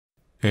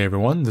Hey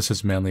everyone, this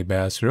is Manly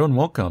Bass here, and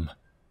welcome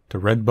to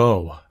Red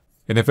Bow,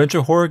 an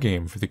adventure horror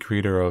game for the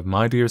creator of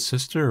My Dear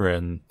Sister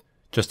and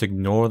Just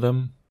Ignore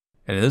Them.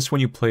 And in this one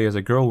you play as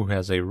a girl who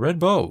has a red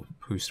bow,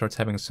 who starts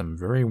having some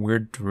very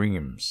weird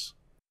dreams.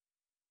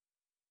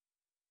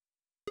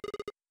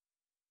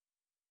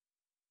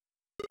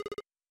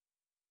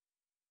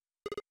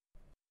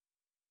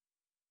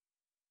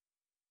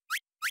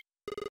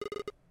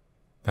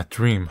 That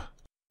dream.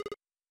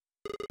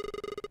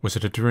 Was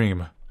it a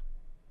dream?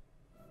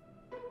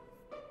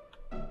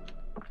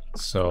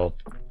 So,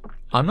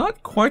 I'm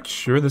not quite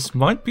sure. This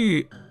might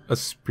be a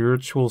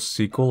spiritual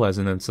sequel, as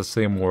in it's the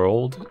same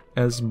world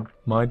as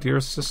My Dear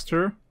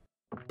Sister.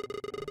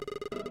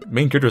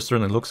 Main character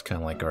certainly looks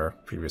kind of like our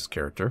previous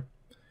character.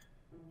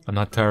 I'm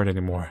not tired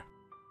anymore.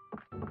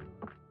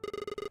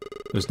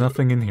 There's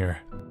nothing in here.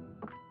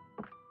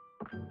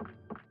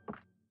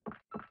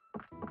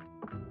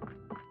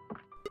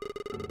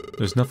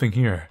 There's nothing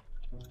here.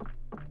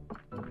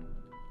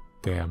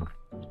 Damn.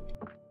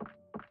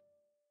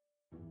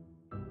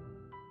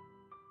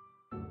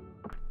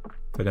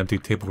 That empty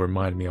table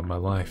reminded me of my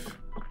life.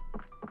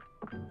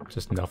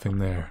 Just nothing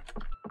there.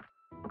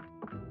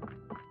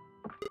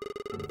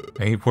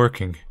 I ain't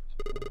working.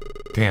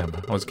 Damn,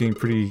 I was getting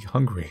pretty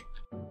hungry.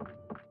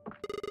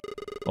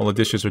 All the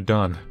dishes are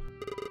done.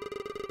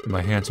 And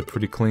my hands are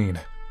pretty clean.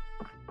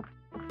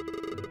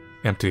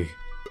 Empty.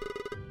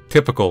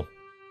 Typical.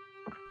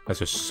 That's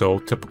just so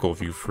typical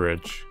of you,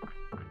 fridge.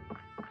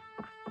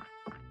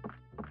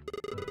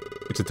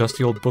 It's a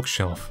dusty old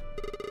bookshelf.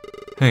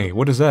 Hey,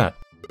 what is that?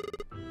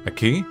 A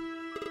key?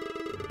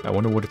 I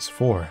wonder what it's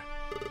for.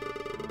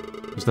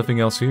 There's nothing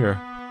else here.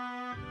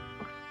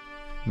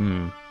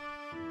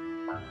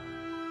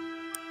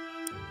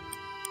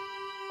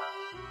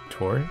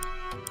 Toy?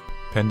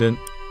 Pendant.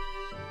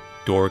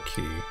 Door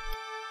key.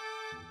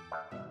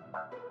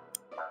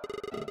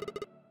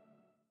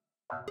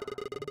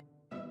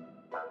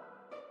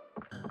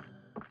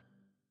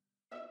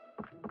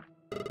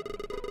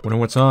 Wonder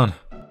what's on.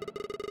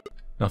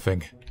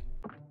 Nothing.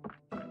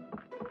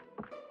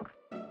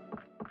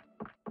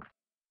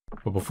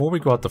 But before we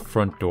go out the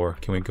front door,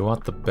 can we go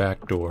out the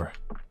back door?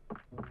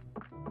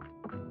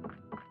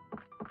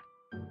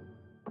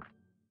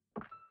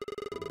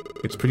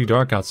 It's pretty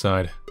dark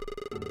outside.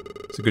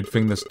 It's a good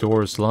thing this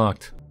door is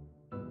locked.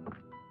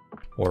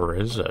 Or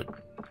is it?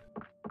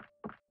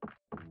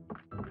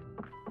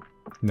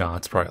 Nah,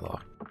 it's probably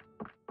locked.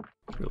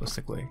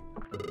 Realistically.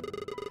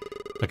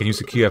 I can use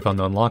the key I found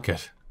to unlock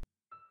it.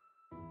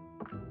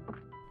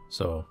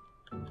 So,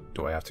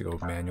 do I have to go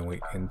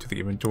manually into the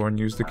inventory and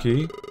use the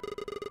key?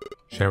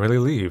 Should I really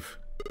leave?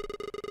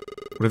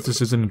 What if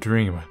this isn't a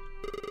dream?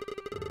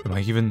 Am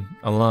I even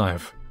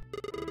alive?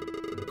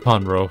 Come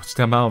on, bro.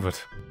 Step out of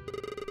it.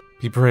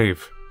 Be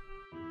brave.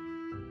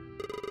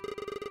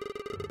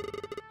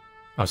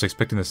 I was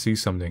expecting to see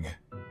something.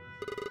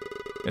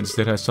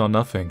 Instead, I saw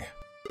nothing.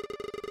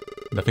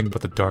 Nothing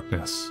but the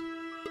darkness.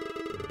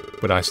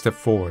 But I stepped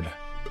forward.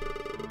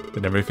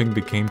 Then everything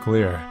became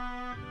clear.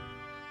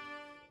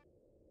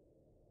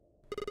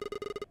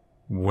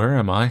 Where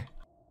am I?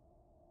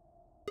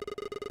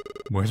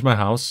 Where's my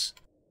house?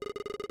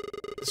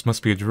 This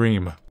must be a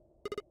dream.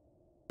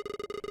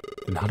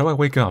 Then how do I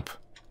wake up?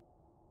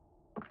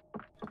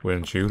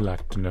 Wouldn't you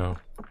like to know?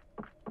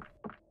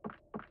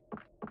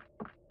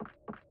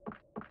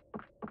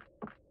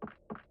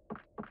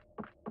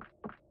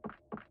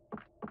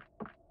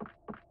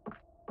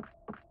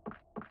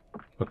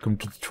 Welcome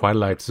to the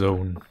Twilight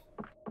Zone.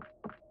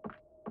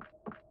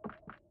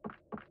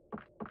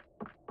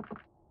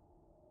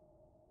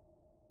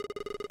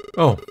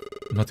 Oh,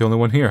 I'm not the only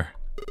one here.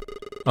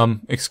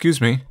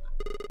 Excuse me.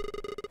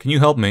 Can you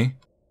help me?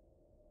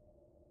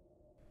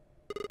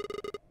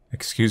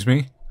 Excuse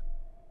me?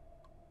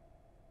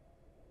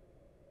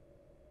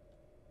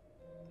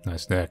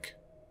 Nice neck.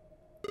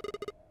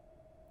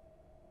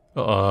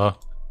 You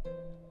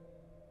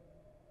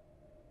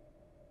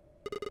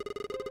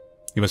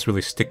must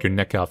really stick your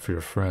neck out for your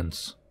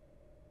friends.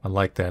 I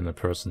like that in a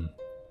person.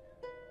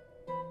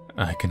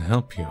 I can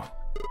help you.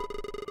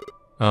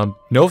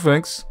 No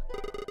thanks.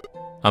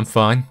 I'm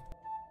fine.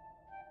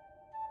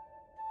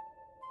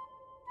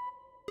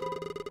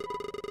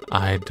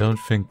 I don't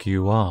think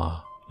you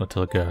are,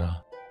 little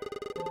girl.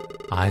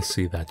 I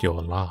see that you're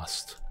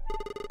lost.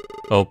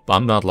 Oh,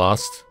 I'm not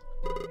lost.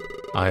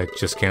 I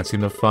just can't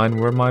seem to find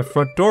where my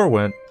front door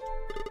went.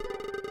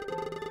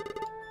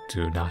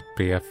 Do not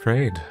be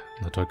afraid,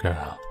 little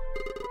girl.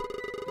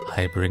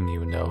 I bring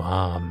you no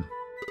harm.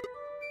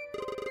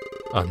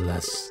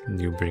 Unless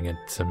you bring it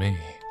to me.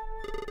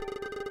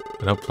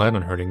 I don't plan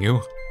on hurting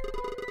you.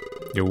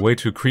 You're way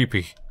too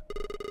creepy.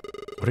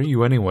 What are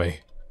you anyway?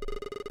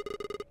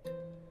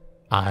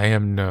 I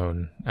am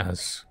known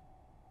as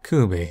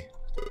Kubi.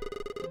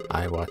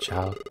 I watch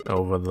out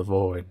over the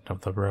void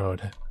of the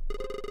road.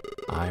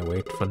 I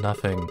wait for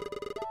nothing,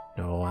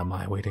 nor am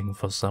I waiting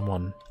for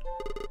someone.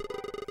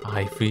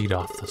 I feed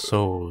off the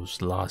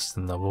souls lost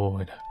in the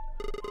void.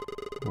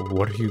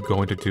 What are you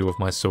going to do with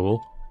my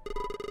soul?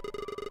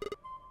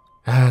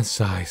 As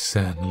I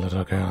said,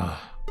 little girl,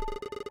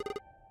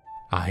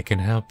 I can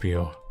help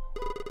you.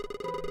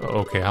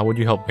 Okay, how would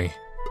you help me?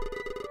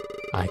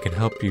 I can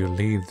help you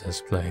leave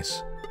this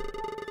place.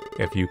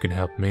 If you can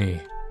help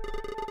me.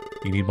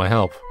 You need my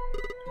help.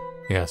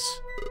 Yes.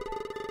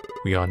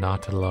 We are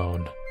not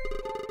alone.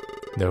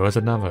 There is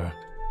another.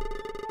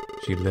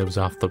 She lives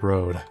off the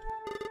road.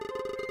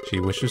 She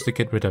wishes to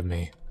get rid of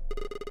me.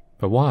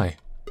 But why?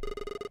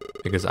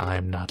 Because I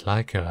am not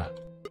like her.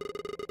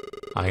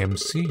 I am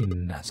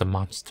seen as a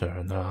monster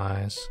in their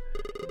eyes.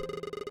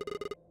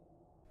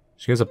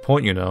 She has a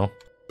point, you know.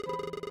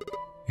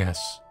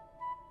 Yes,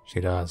 she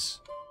does.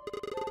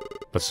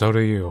 But so do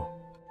you.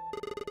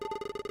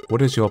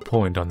 What is your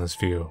point on this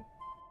view?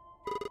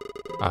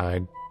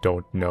 I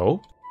don't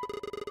know.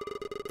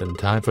 Then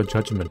time for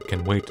judgment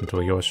can wait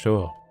until you're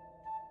sure.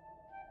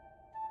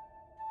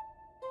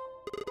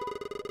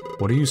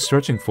 What are you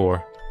searching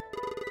for?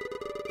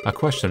 A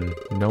question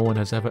no one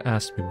has ever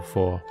asked me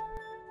before.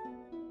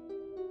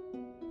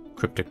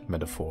 Cryptic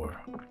metaphor.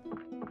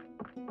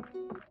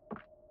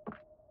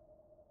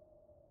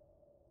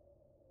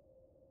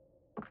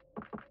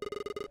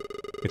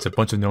 It's a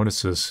bunch of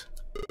notices.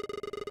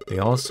 They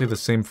all say the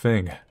same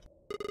thing.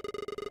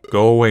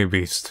 Go away,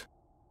 beast.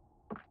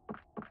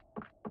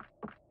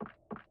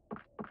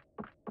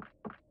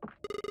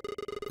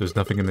 There's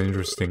nothing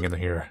interesting in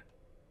here.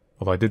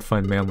 Although I did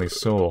find Manly's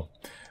soul.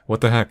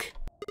 What the heck?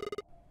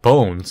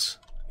 Bones?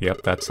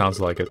 Yep, that sounds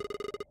like it.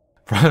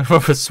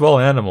 From a small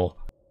animal.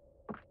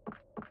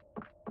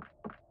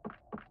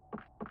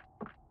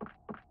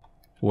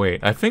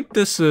 Wait, I think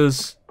this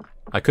is...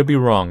 I could be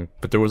wrong,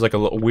 but there was like a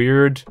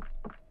weird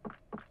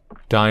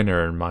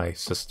diner in my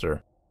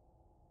sister.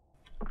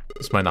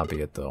 This might not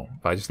be it though.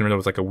 But I just remember there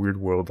was like a weird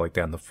world like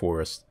that in the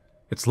forest.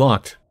 It's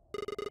locked.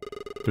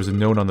 There's a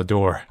note on the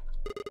door.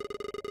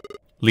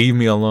 Leave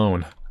me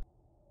alone.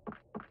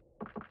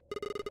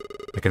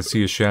 I can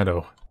see a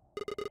shadow.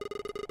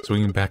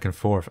 Swinging back and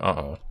forth.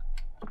 Uh-oh.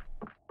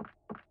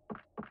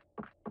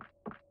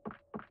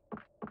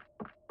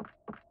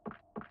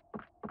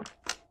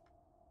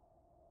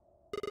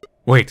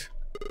 Wait!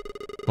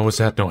 What was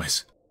that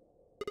noise?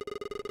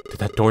 Did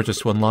that door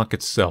just unlock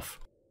itself?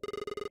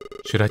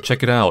 Should I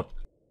check it out?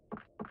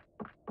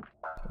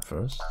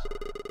 First?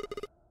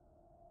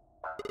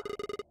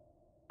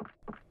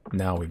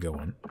 Now we go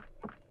in.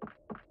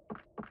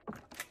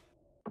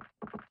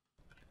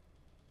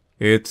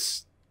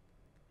 It's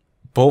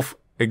both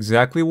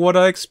exactly what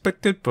I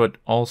expected, but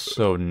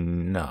also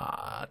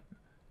not.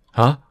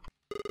 Huh?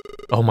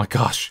 Oh my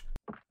gosh.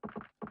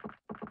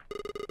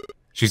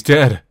 She's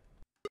dead.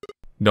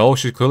 No,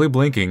 she's clearly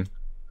blinking.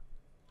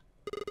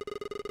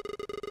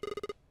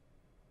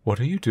 What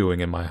are you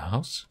doing in my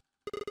house?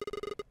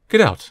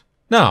 Get out,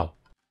 now!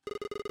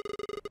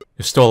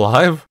 You're still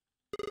alive?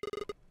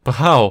 But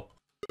how?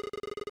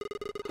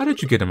 How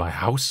did you get in my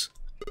house?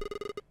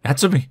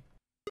 Answer me!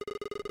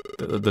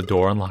 The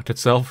door unlocked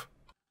itself?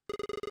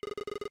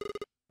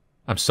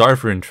 I'm sorry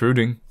for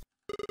intruding.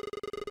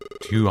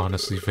 Do you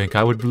honestly think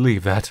I would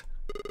believe that?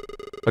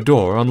 A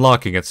door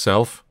unlocking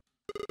itself?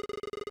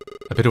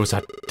 I bet it was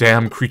that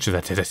damn creature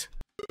that did it.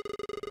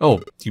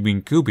 Oh, you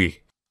mean Gooby?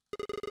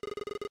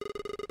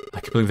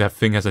 I can't believe that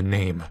thing has a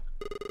name.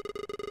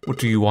 What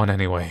do you want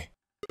anyway?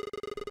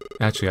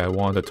 Actually, I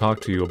wanted to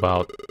talk to you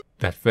about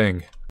that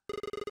thing.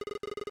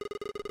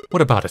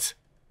 What about it?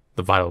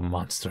 The vile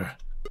monster.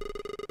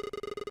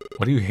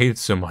 Why do you hate it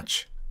so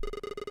much?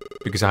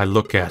 Because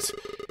look at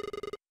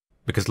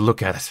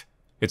it.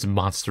 It's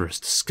monstrous,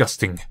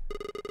 disgusting.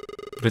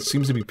 But it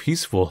seems to be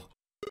peaceful.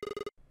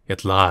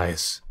 It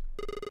lies.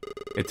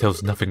 It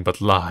tells nothing but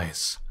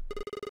lies.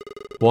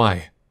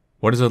 Why?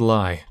 What does it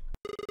lie?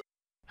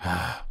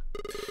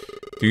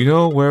 Do you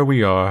know where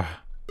we are?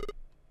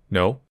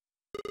 No.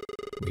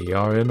 We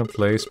are in a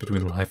place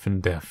between life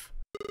and death.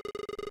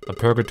 A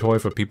purgatory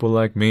for people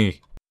like me.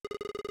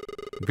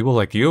 People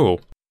like you.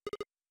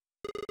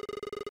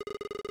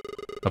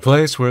 A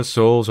place where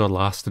souls are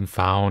lost and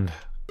found.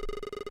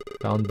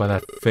 Found by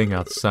that thing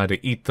outside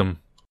to eat them.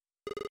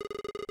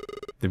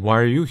 Then why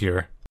are you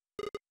here?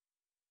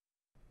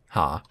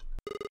 Huh?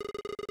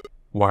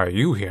 Why are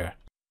you here?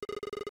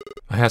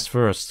 I asked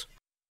first.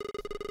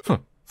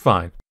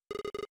 Fine.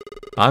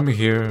 I'm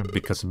here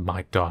because of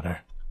my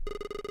daughter.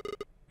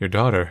 Your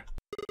daughter?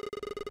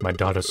 My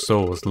daughter's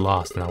soul was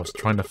lost and I was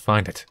trying to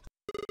find it.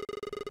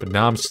 But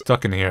now I'm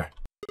stuck in here.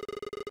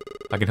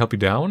 I can help you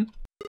down?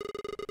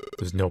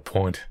 There's no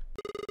point.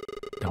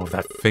 Not with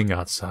that thing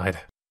outside.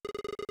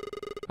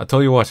 I'll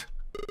tell you what.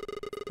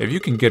 If you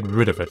can get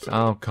rid of it,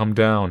 I'll come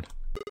down.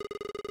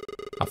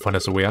 I'll find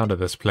us a way out of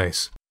this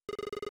place.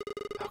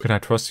 How can I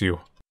trust you?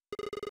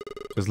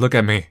 Just look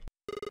at me.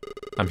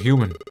 I'm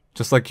human,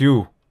 just like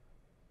you.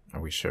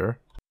 Are we sure?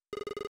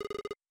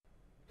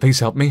 Please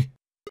help me.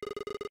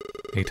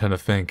 Need time to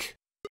think.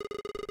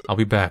 I'll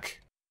be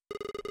back.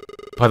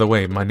 By the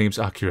way, my name's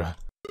Akira.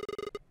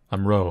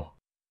 I'm Ro.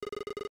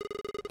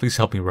 Please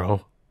help me,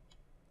 Ro.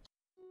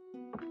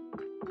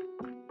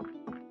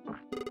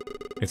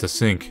 It's a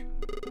sink.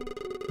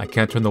 I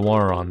can't turn the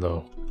water on,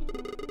 though.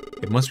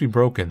 It must be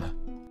broken.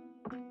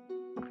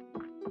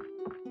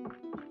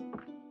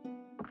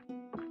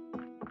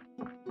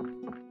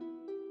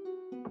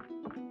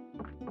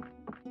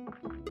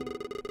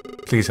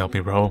 Please help me,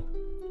 bro.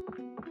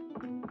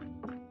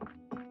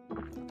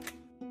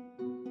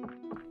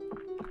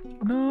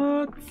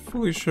 Not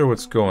fully sure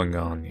what's going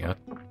on yet.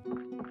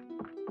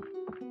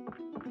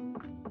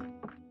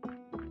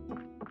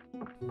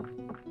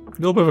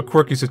 A little bit of a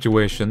quirky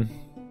situation,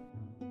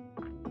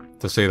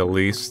 to say the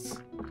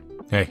least.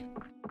 Hey.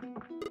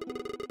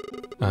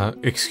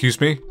 Excuse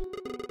me?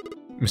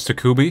 Mr.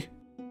 Kubi?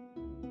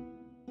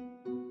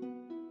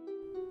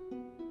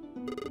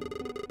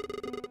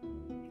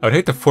 I'd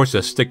hate to force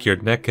you to stick your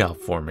neck out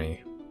for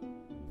me,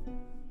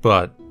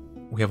 but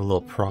we have a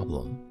little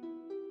problem.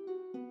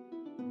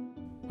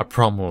 A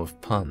problem with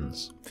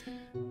puns.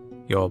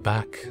 You're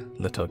back,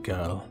 little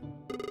girl.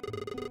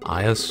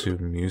 I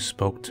assume you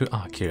spoke to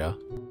Akira.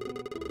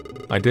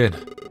 I did.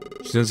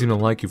 She doesn't seem to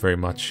like you very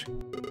much.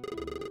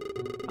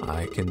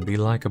 I can be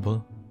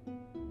likable,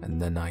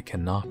 and then I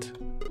cannot.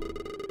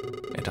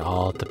 It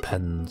all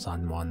depends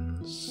on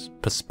one's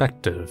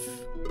perspective.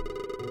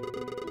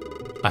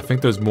 I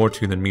think there's more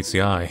to you than meets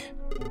the eye.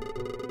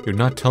 You're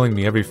not telling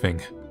me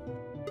everything.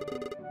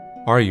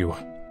 Are you?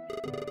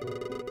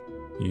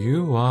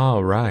 You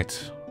are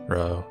right,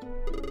 Ro.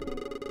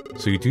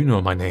 So you do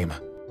know my name?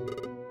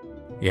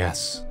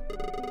 Yes.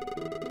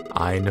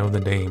 I know the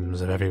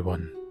names of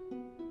everyone.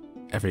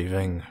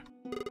 Everything.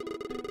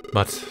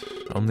 But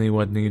only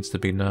what needs to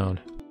be known.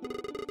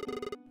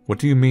 What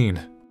do you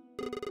mean?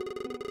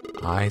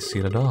 I see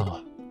it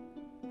all.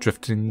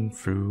 Drifting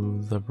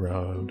through the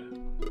road.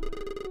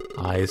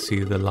 I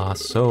see the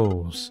lost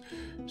souls,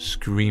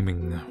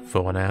 screaming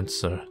for an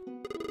answer.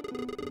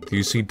 Do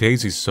you see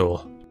Daisy's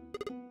soul?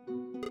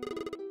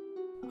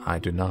 I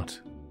do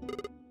not.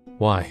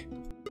 Why?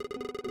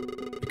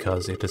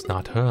 Because it is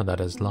not her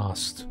that is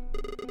lost,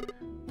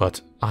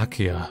 but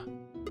Akira.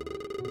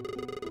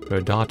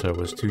 Her daughter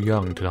was too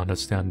young to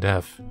understand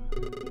death.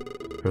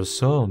 Her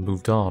soul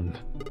moved on.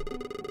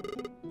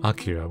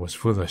 Akira was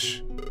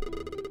foolish.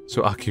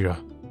 So Akira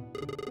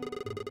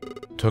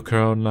took her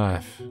own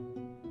life.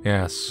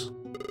 Yes.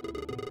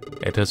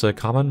 It is a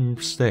common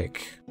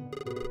mistake.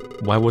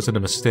 Why was it a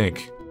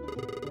mistake?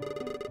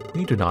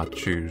 We do not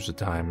choose the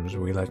times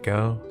we let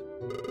go.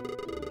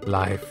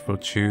 Life will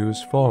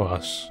choose for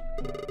us.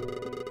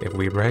 If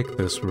we break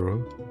this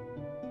rule,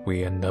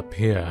 we end up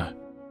here.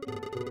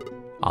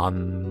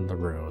 On the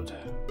road.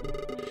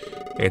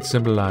 It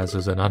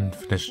symbolizes an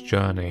unfinished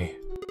journey.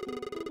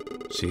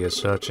 She is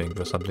searching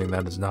for something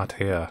that is not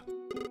here.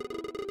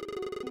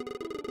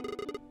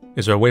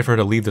 Is there a way for her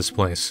to leave this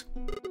place?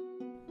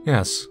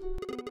 Yes.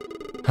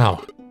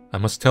 How? I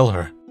must tell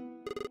her.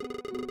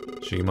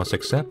 She must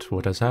accept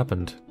what has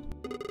happened.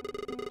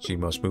 She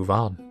must move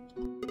on.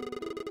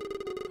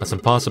 That's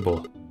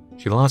impossible.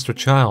 She lost her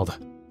child.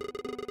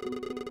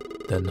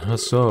 Then her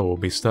soul will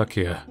be stuck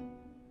here.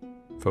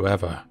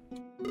 Forever.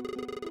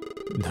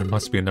 There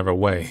must be another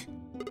way.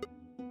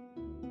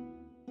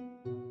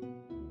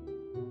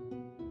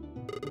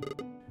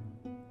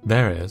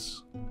 There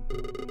is.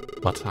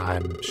 But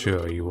I'm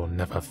sure you will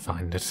never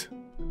find it.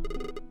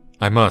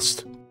 I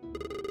must.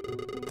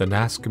 Then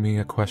ask me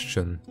a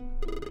question.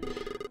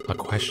 A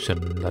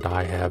question that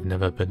I have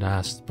never been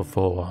asked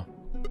before.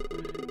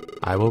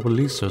 I will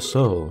release her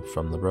soul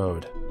from the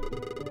road.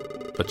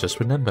 But just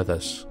remember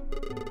this.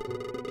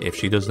 If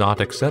she does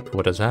not accept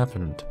what has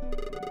happened,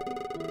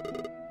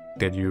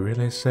 did you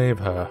really save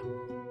her?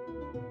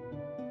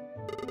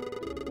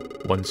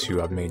 Once you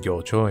have made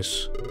your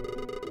choice,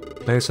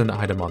 place an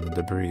item on the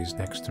debris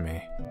next to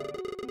me.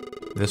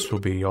 This will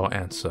be your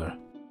answer.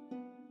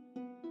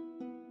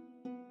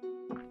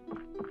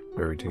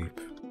 Very deep.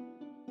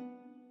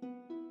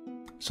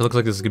 So it looks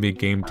like this is going to be a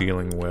game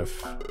dealing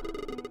with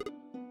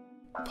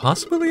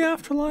possibly the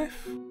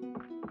afterlife?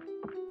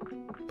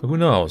 But who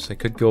knows? It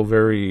could go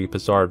very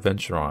bizarre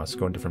adventure on us,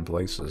 going different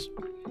places.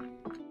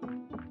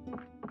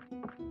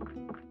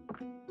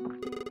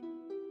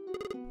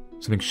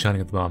 Something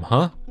shining at the bottom,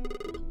 huh?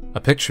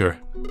 A picture.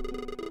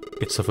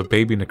 It's of a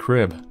baby in a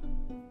crib.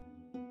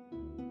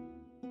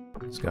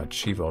 It's got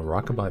Chivo,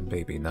 Rockabye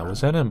Baby. Now,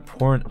 was that an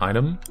important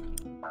item?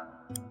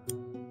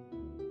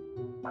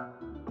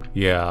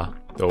 Yeah.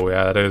 Oh,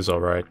 yeah, it is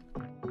alright.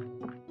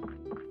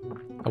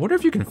 I wonder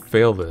if you can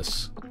fail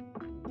this.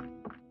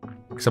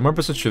 Because I'm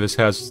 100% sure this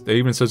has... It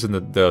even says in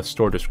the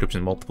store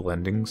description multiple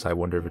endings. I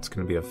wonder if it's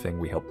going to be a thing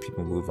we help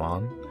people move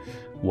on.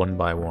 One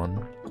by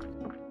one.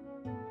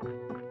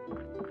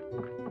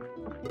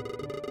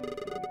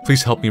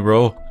 Please help me,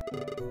 Ro.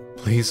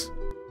 Please.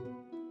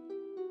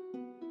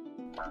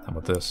 How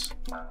about this?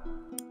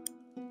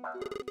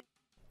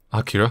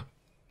 Akira.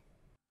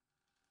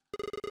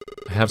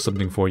 I have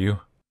something for you.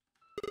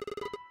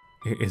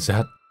 Is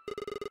that...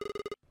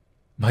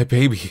 my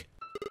baby?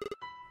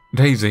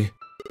 Daisy.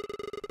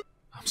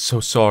 I'm so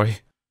sorry.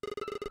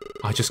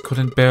 I just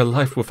couldn't bear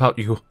life without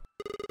you.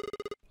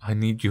 I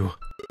need you.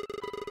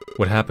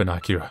 What happened,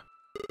 Akira?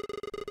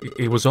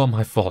 It was all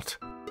my fault.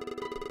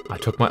 I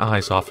took my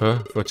eyes off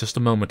her for just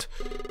a moment.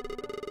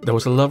 There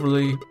was a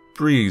lovely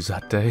breeze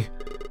that day.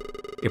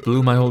 It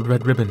blew my old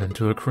red ribbon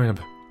into her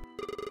crib.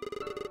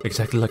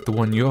 Exactly like the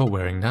one you're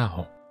wearing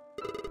now.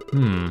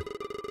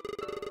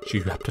 She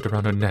wrapped it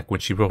around her neck when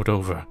she rolled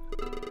over.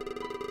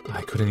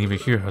 I couldn't even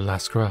hear her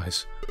last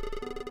cries.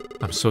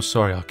 I'm so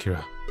sorry,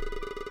 Akira.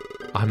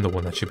 I'm the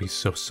one that should be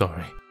so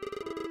sorry.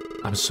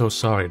 I'm so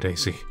sorry,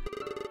 Daisy.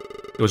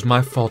 It was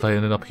my fault I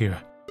ended up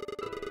here.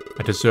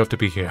 I deserve to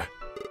be here.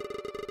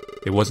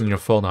 It wasn't your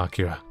fault,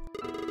 Akira.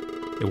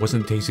 It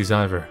wasn't Daisy's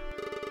either.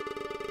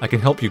 I can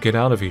help you get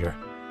out of here.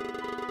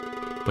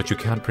 But you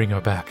can't bring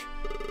her back.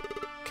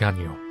 Can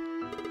you?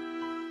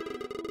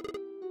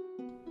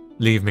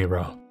 Leave me,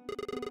 Ro.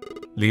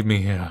 Leave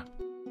me here.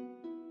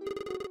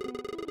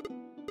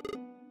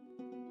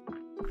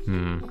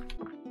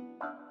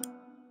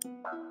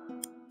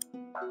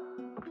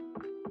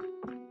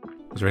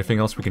 Is there anything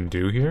else we can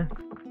do here?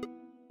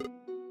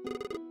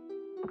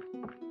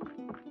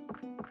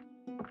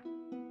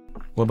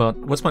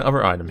 What's my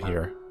other item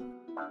here?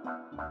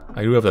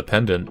 I do have the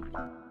pendant.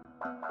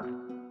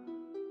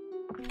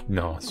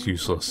 No, it's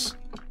useless.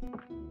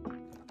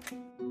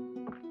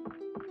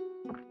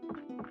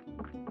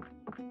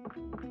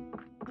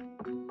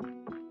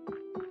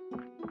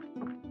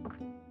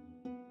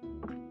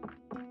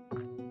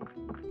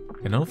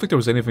 And I don't think there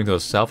was anything to the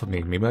south of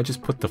me. Maybe I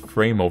just put the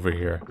frame over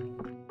here.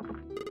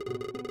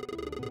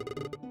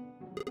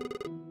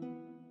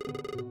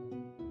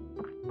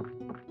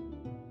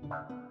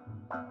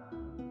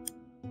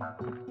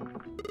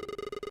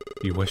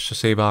 You wish to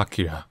save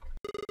Akira,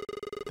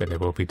 then it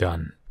will be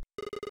done.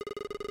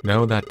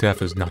 Know that death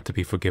is not to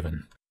be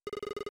forgiven,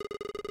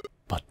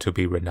 but to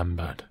be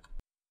remembered.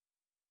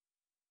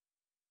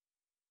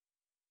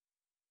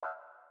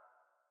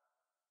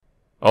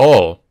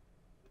 Oh!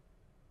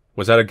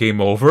 Was that a game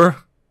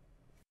over?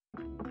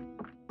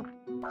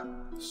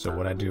 So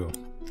what'd I do?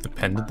 The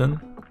pendant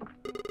then?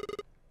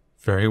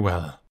 Very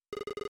well.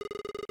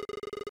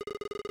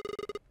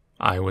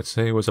 I would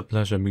say it was a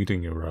pleasure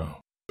meeting you, Ro.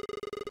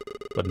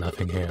 But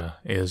nothing here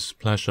is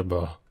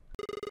pleasurable.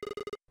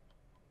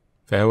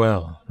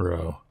 Farewell,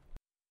 Ro.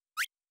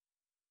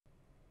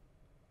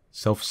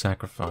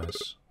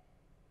 Self-sacrifice.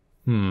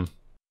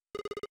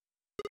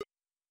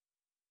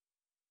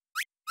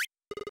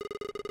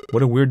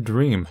 What a weird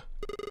dream.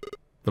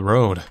 The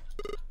road.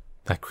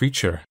 That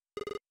creature.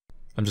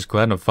 I'm just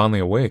glad I'm finally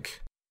awake.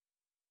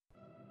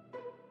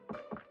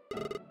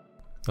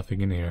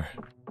 Nothing in here.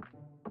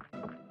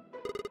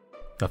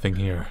 Nothing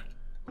here.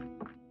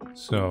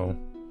 So...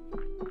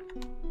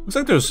 looks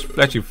like there's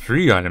actually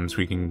 3 items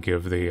we can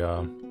give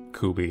the,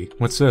 Kubi.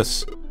 What's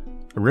this?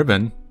 A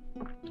ribbon?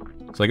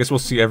 So I guess we'll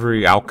see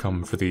every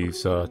outcome for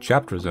these,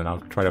 chapters, and I'll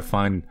try to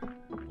find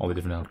all the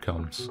different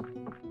outcomes.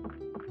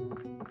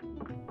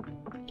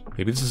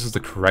 Maybe this is the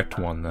correct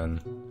one, then.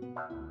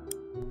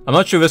 I'm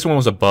not sure if this one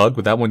was a bug,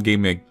 but that one gave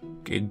me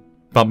it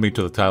bumped me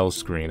to the title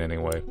screen,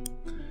 anyway.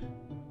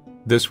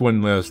 This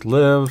one, let's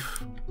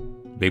live.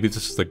 Maybe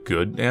this is the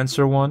good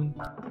answer one?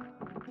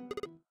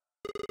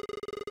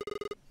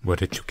 Where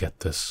did you get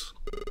this?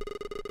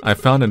 I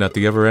found it at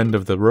the other end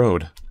of the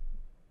road.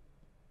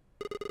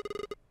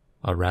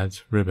 A red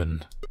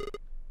ribbon.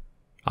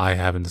 I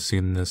haven't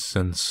seen this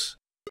since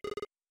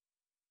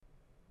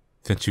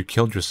you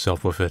killed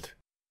yourself with it.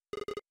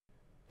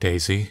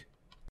 Daisy?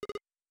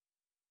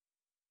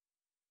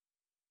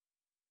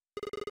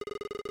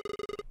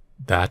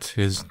 That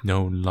is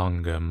no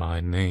longer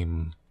my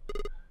name.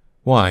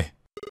 Why?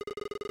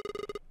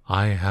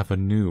 I have a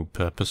new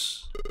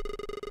purpose.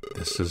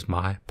 This is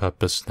my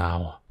purpose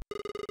now.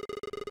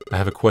 I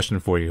have a question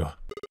for you.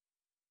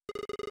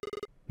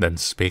 Then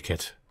speak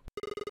it.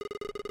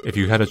 If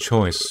you had a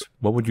choice,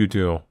 what would you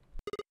do?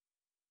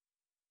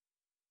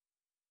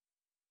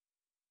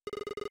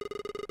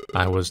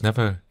 I was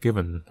never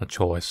given a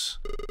choice.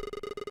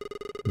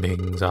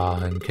 Beings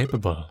are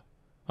incapable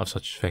of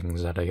such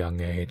things at a young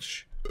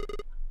age.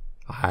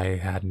 I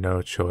had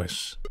no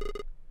choice.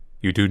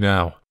 You do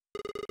now.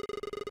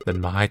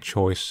 Then my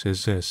choice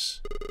is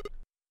this.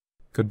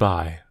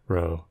 Goodbye,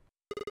 Ro.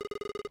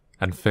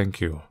 And thank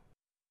you.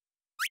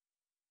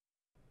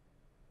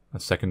 A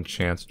second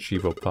chance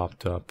Chivo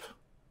popped up.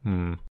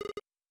 I'm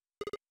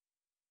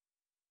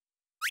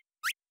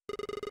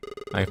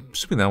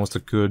assuming that was the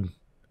good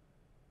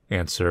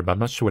answer, but I'm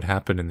not sure what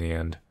happened in the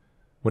end.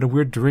 What a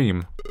weird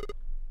dream.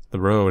 The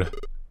road.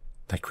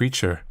 That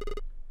creature.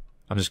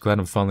 I'm just glad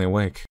I'm finally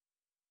awake.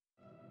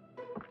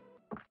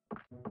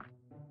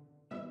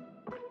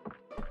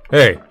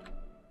 Hey!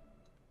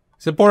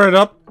 Is it boarded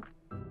up?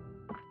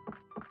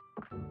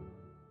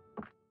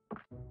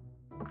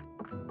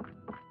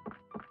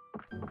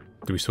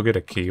 Do we still get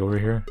a key over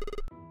here?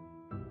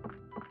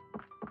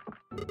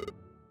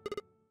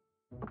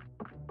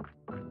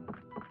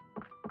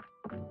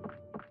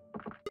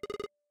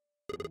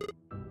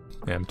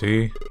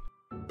 Empty.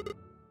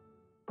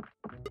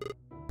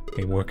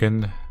 Ain't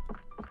working.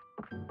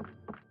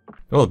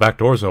 Oh, the back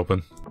door's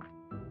open.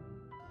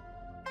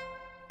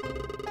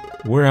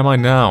 Where am I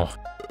now?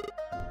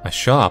 My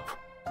shop.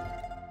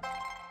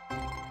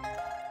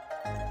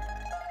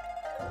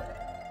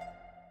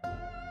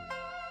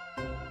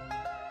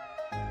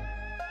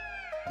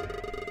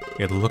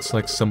 It looks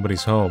like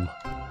somebody's home.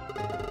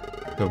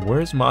 But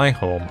where's my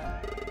home?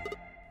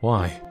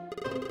 Why?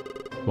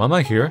 Why am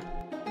I here?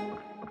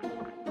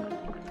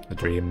 The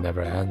dream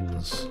never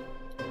ends.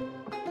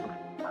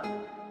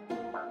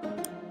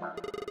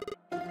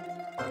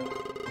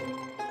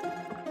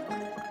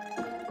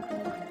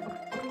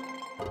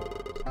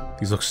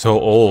 These look so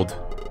old.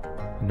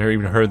 I've never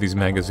even heard of these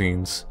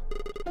magazines.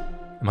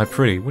 Am I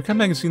pretty? What kind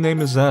of magazine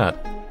name is that?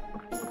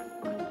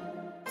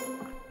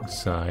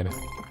 Inside.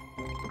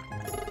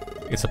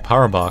 It's a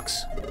power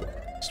box.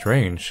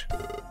 Strange.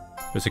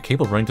 There's a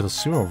cable running to the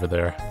sewer over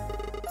there.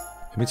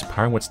 Maybe it's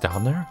powering what's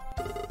down there?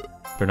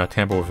 Better not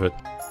tamper with it.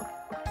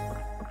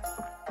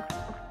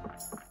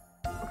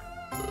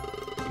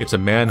 It's a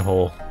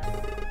manhole.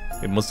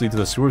 It must lead to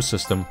the sewer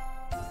system.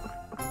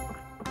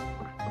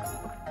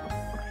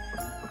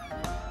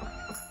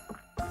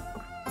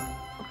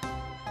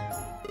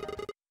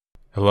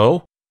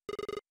 Hello?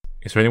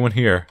 Is there anyone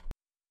here?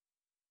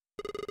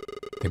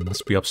 They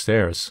must be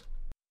upstairs.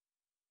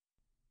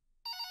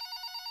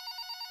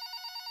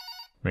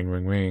 Ring,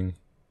 ring, ring.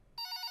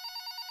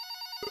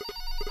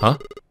 Huh?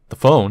 The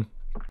phone?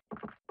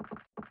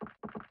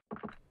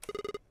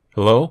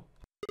 Hello?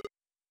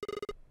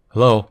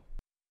 Hello?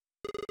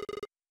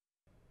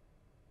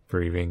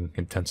 Breathing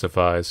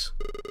intensifies.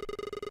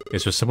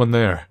 Is there someone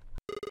there?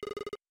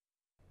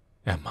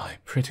 Am I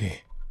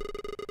pretty?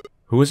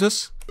 Who is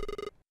this?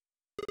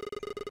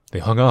 They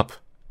hung up.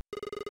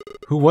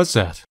 Who was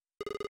that?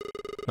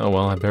 Oh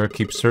well, I better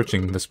keep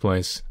searching this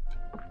place.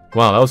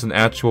 Wow, that was an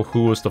actual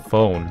who was the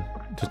phone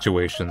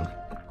situation.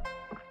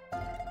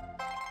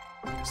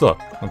 So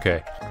look,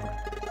 okay.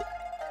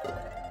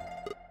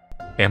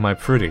 Am I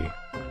pretty?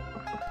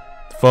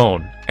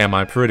 Phone, am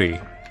I pretty?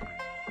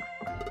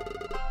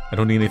 I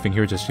don't need anything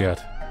here just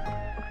yet.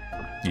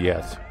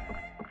 Yet.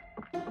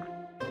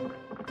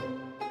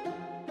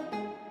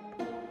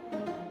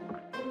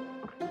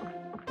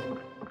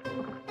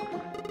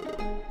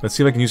 Let's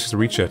see if I can use this to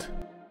reach it.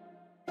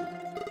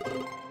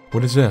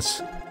 What is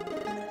this?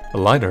 A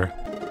lighter?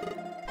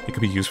 It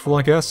could be useful,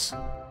 I guess?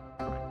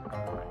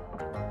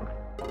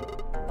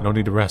 I don't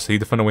need to rest. I need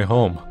to find a way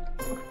home.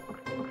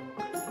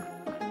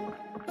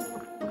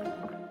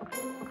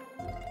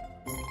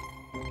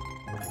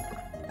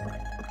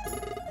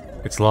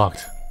 It's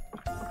locked.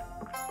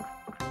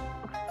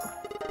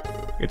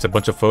 It's a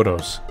bunch of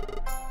photos.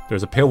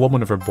 There's a pale woman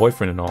with her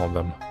boyfriend in all of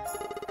them.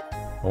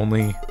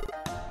 Only...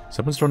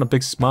 someone's drawn a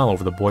big smile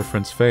over the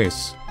boyfriend's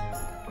face.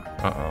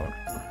 Uh-oh.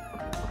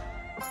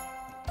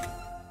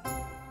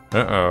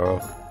 Uh-oh.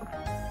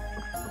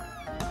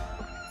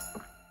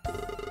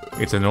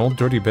 It's an old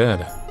dirty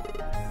bed.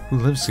 Who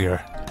lives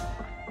here?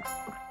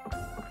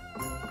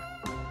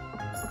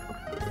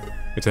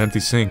 It's an empty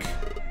sink.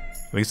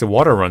 At least the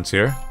water runs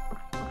here.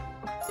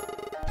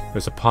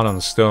 There's a pot on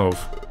the stove.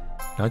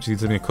 Now she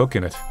needs something to cook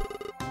in it.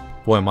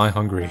 Boy, am I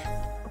hungry.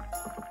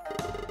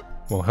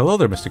 Well, hello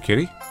there, Mr.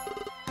 Kitty.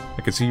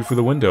 I can see you through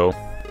the window.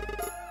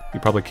 You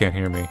probably can't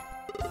hear me.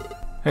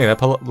 Hey, that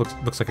paw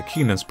looks like a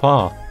key in his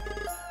paw.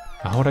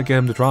 How would I get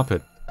him to drop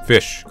it?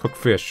 Fish. Cook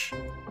fish.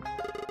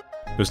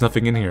 There's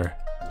nothing in here.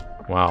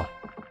 Wow.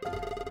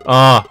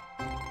 Ah!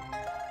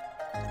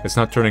 It's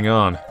not turning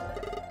on.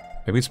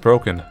 Maybe it's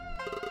broken.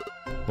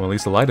 Well, at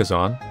least the light is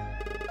on.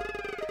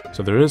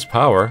 So there is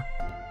power.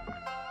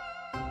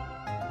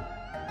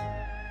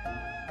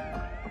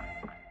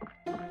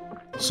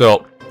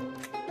 So,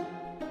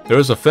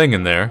 there's a thing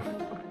in there.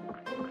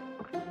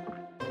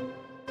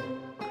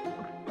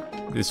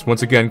 This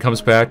once again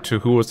comes back to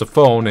who was the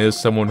phone is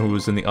someone who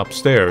was in the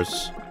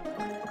upstairs.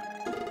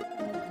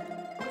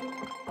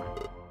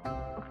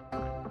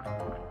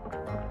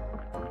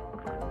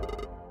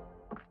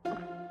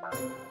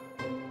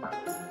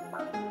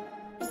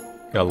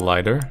 Got a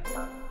lighter.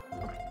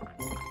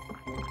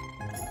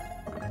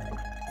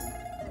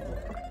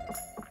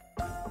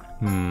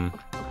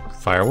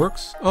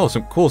 Fireworks? Oh,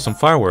 some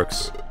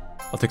fireworks.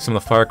 I'll take some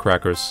of the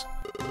firecrackers.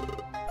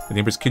 The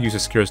neighbor's kid used to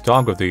scare his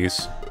dog with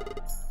these.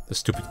 The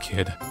stupid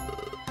kid.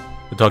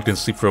 The dog didn't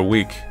sleep for a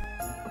week.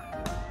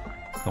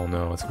 Oh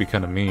no, it's gonna be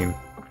kind of mean.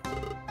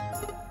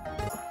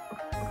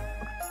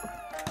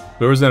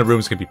 Whoever's in that room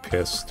is gonna be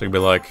pissed. They're gonna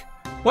be like,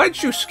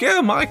 "Why'd you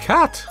scare my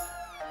cat?"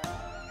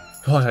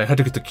 Oh, I had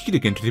to get the key to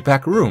get into the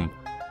back room.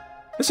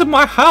 This is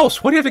my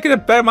house. Why do you have to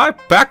get in my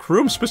back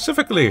room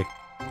specifically?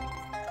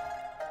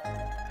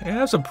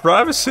 Yeah, some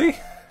privacy.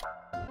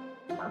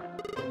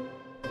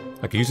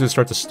 I could use it to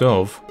start the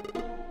stove,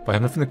 but I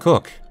have nothing to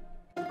cook.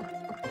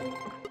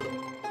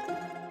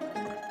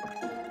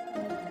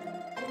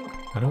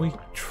 How do we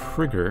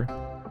trigger?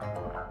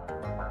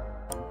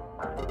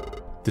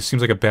 This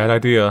seems like a bad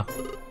idea,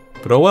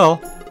 but oh well.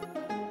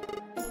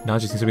 Now I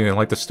just need something to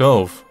light the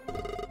stove.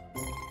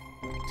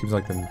 Seems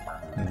like the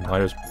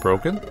lighter's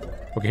broken.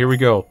 Okay, here we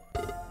go.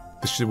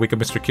 This should wake up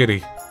Mr.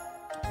 Kitty.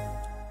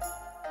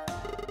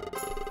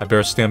 I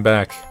better stand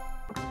back.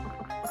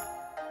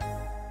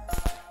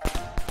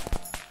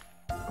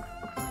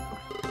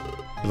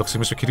 It looks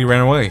like Mr. Kitty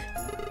ran away.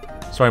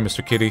 Sorry,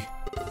 Mr. Kitty.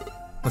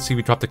 Let's see if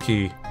we dropped the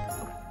key.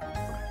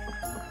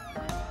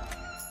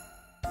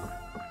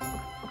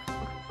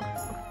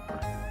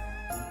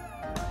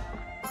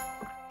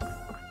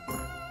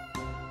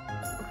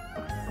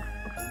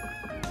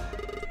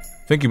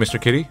 Thank you,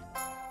 Mr. Kitty.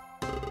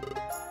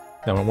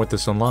 Now what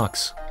this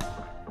unlocks.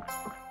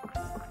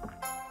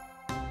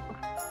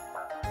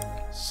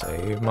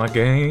 Save my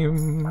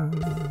game,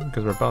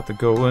 because we're about to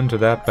go into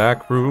that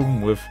back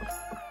room with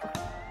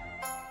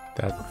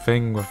that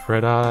thing with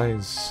red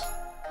eyes.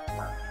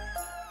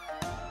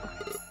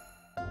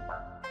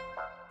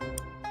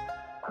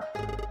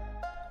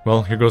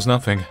 Well, here goes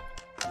nothing.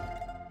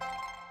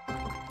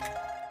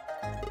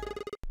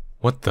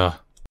 What the?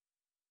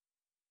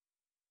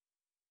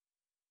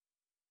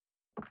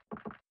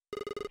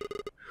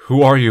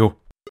 Who are you?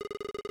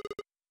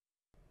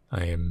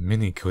 I am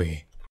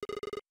Minikui.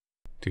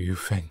 Do you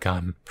think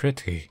I'm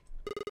pretty?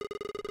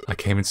 I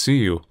came and see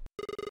you.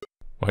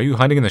 Why are you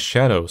hiding in the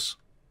shadows?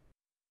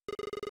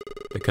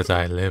 Because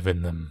I live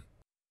in them.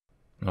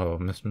 Oh,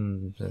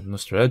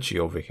 Mr. Edgy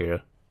over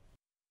here.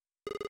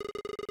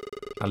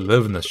 I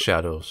live in the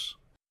shadows.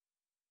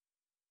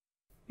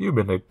 You've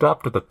been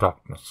adopted to the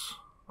darkness.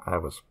 I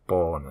was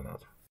born in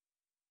it.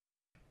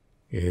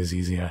 It is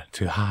easier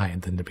to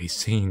hide than to be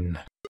seen.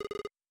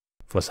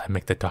 Plus, I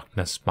make the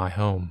darkness my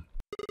home.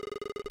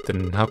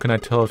 Then how can I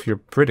tell if you're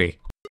pretty?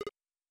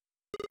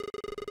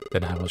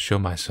 Then I will show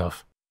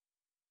myself.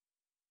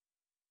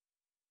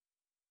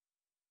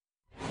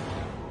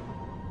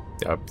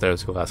 Yep,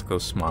 there's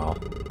Velasco's smile.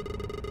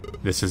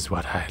 This is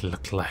what I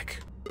look like.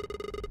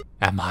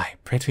 Am I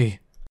pretty?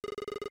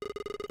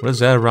 What is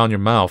that around your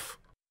mouth?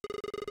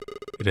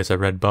 It is a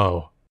red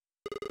bow.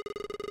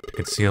 To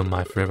conceal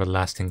my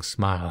forever-lasting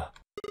smile.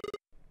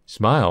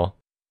 Smile?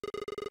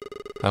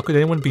 How could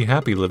anyone be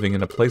happy living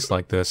in a place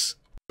like this?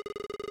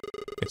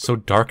 It's so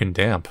dark and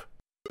damp.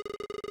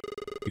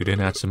 You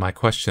didn't answer my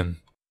question.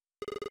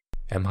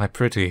 Am I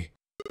pretty?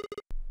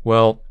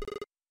 Well,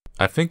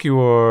 I think you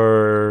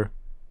are...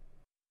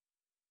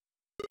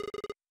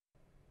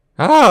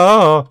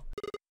 Ah!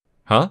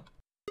 Huh?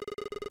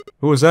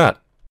 Who was that?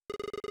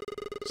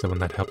 Someone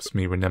that helps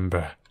me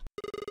remember.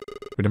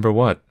 Remember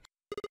what?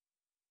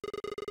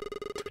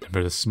 To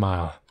remember the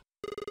smile.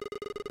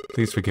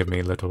 Please forgive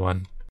me, little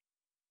one.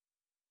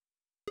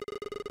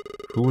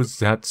 Who was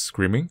that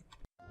screaming?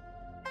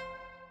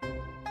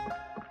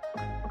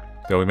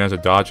 No, we managed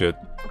to dodge it.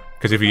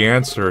 Because if you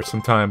answer,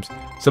 sometimes...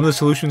 Some of the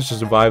solutions to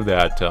survive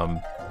that,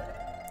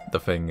 the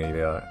thing,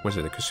 what is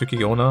it, a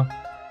Kasuki Onna?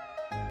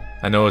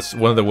 I know it's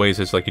one of the ways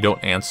is, like, you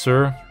don't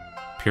answer,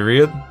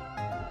 period.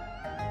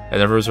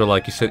 And others are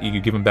like, you said, you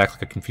could give them back,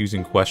 like, a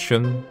confusing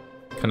question,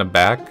 kind of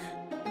back.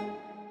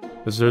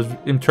 Because there's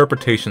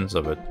interpretations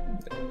of it.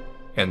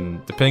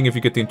 And depending if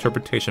you get the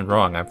interpretation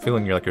wrong, I'm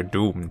feeling you're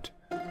doomed.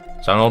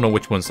 So I don't know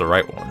which one's the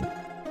right one.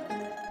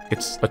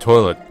 It's a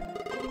toilet.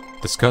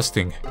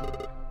 Disgusting.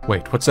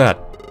 Wait, what's that?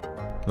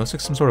 It looks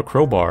like some sort of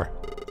crowbar.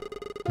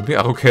 Maybe,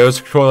 okay,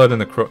 there's a toilet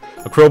in a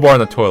crowbar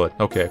in the toilet.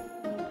 Okay.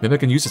 Maybe I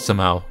can use it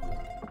somehow.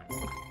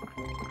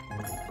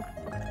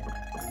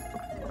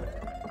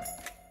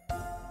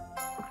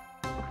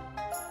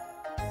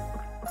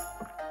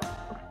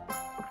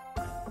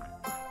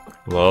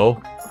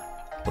 Hello?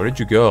 Where did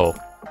you go?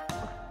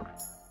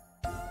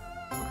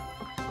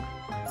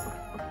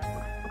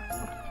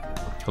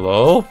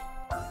 Hello?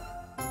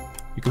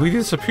 You completely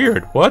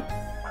disappeared. What?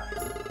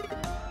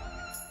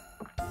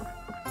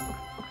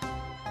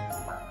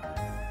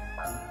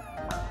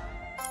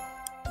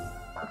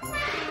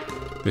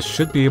 This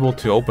should be able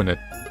to open it.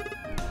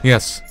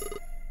 Yes.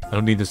 I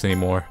don't need this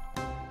anymore.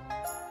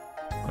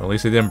 Or at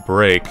least it didn't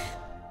break.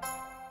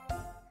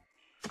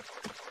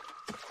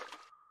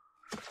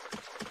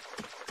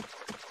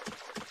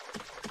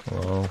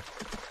 Hello?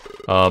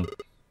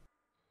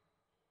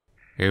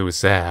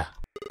 Who's there?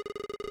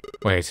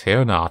 Wait, here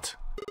or not?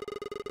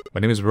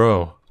 My name is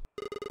Ro.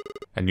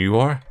 And you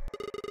are?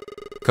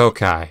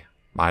 Kokai.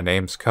 My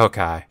name's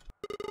Kokai.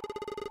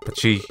 But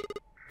she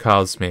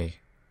calls me.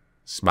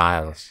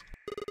 Smiles.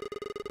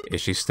 Is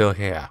she still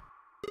here?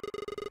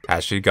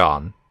 Has she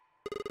gone?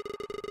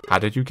 How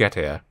did you get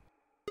here?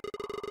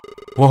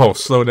 Whoa,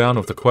 slow down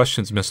with the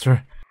questions,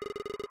 mister.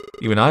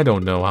 Even I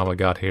don't know how I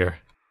got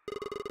here.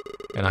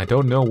 And I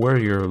don't know where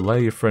your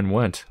lady friend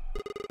went.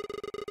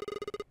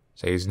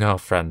 She's no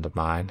friend of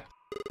mine.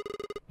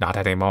 Not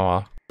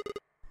anymore.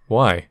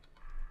 Why?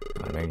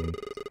 I mean,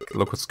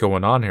 look what's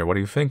going on here. What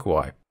do you think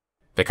why?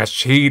 Because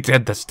she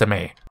did this to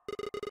me.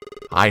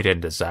 I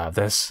didn't deserve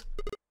this.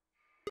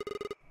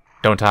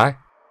 Don't I?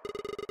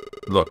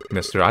 Look,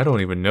 mister, I don't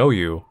even know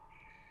you.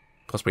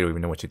 Plus, we don't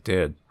even know what you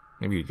did.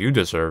 Maybe you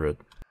deserve it.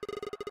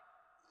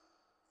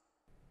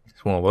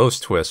 It's one of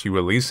those twists. You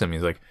release him,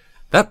 he's like,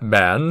 that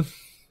man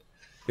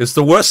is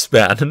the worst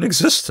man in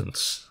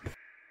existence.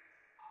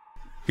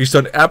 He's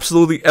done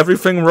absolutely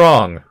everything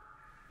wrong.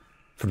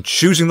 From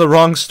choosing the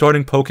wrong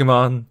starting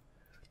Pokemon,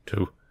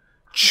 to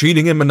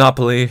cheating in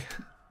Monopoly,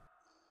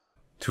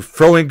 to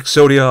throwing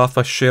Exodia off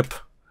a ship.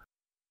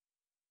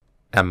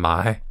 Am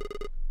I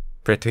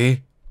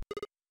pretty?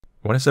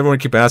 Why does everyone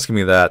keep asking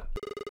me that?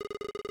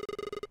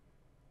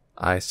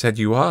 I said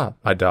you are,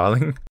 my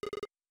darling.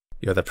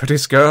 You're the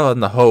prettiest girl in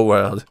the whole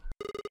world.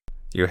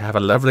 You have a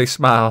lovely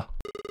smile.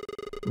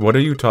 What are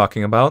you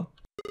talking about?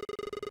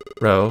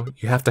 Ro,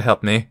 you have to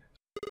help me.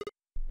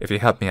 If you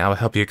help me, I will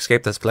help you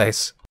escape this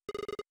place.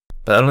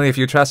 But only if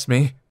you trust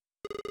me.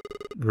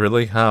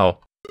 Really? How?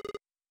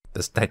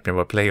 This nightmare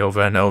will play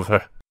over and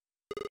over.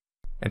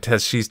 Until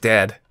she's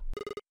dead.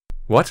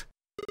 What?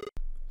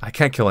 I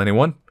can't kill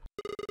anyone.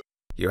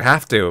 You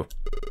have to.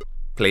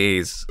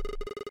 Please.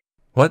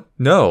 What?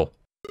 No.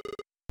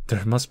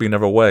 There must be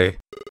another way.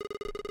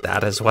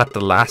 That is what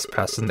the last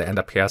person to end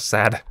up here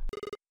said.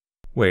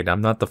 Wait,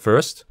 I'm not the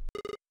first?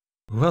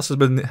 Who else has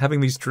been having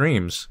these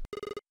dreams?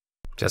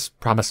 Just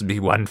promise me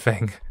one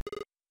thing.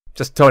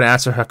 Just don't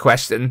answer her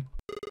question.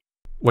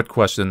 What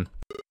question?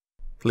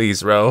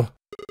 Please, Ro.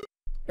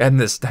 End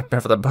this nightmare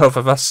for the both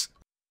of us.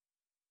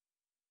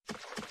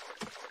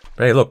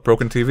 Hey, look,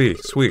 broken TV.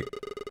 Sweet.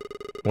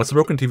 What's the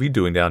broken TV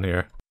doing down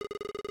here?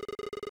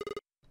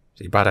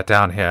 She brought it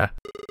down here.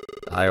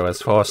 I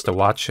was forced to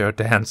watch her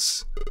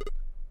dance.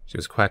 She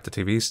was quite the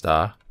TV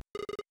star.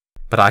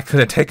 But I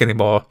couldn't take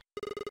anymore.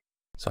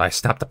 So I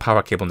snapped the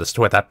power cable and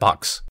destroyed that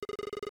box.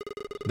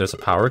 There's a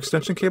power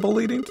extension cable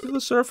leading to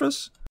the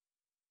surface?